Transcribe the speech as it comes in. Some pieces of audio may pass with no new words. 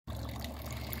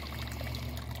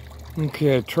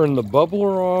Okay, I turned the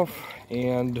bubbler off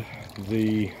and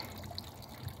the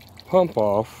pump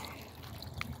off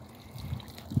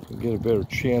to get a better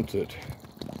chance at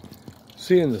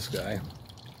seeing this guy.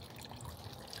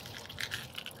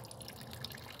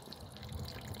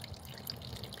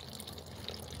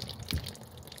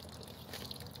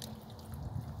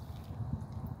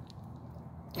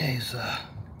 He's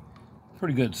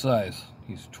pretty good size.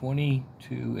 He's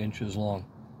 22 inches long.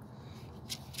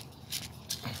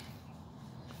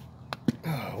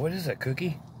 Oh, what is that,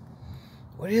 Cookie?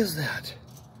 What is that?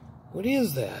 What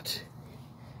is that?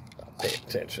 Oh, pay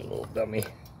attention, little dummy.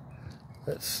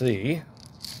 Let's see.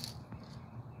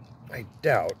 I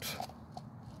doubt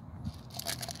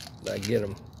that I get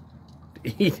him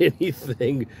to eat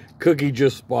anything. Cookie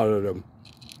just spotted him.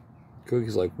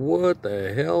 Cookie's like, what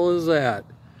the hell is that?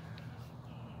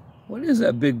 What is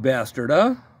that big bastard,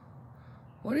 huh?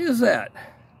 What is that?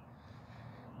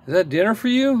 Is that dinner for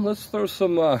you? Let's throw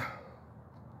some, I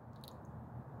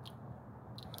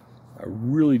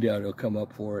really doubt he'll come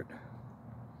up for it.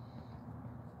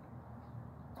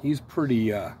 He's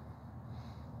pretty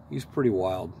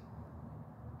wild.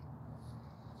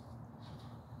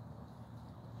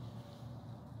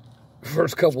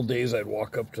 First couple days I'd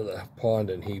walk up to the pond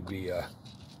and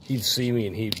he'd see me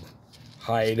and he'd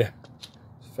hide as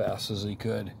fast as he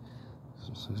could.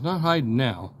 So he's not hiding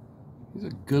now. He's a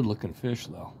good looking fish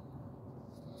though.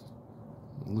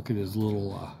 Look at his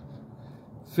little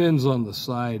fins on the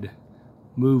side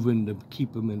moving to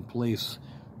keep him in place.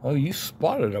 Oh, you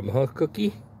spotted him, huh,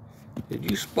 Cookie? Did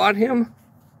you spot him?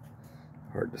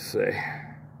 Hard to say.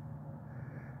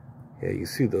 Yeah, you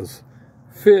see those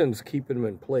fins keeping him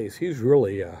in place. He's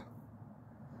really,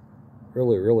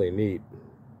 really neat.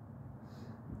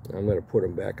 I'm going to put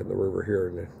him back in the river here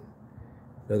in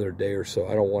another day or so.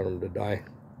 I don't want him to die.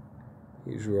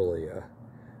 He's really,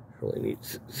 really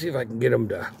neat. See if I can get him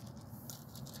to,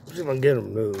 see if I can get him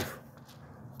to move.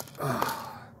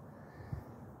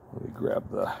 Let me grab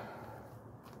the, hang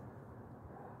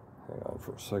on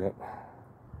for a second.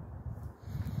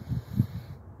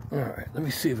 All right, let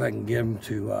me see if I can get him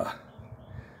to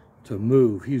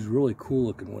move. He's really cool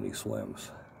looking when he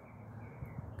swims.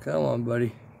 Come on,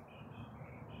 buddy.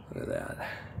 Look at that.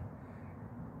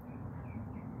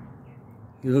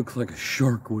 He looks like a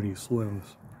shark when he swims.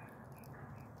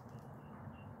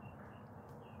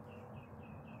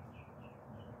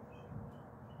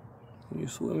 Can you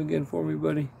swim again for me,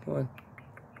 buddy? Come on.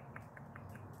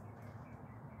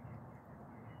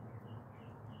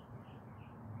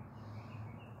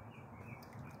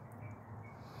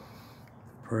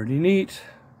 Pretty neat.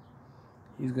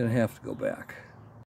 He's gonna have to go back.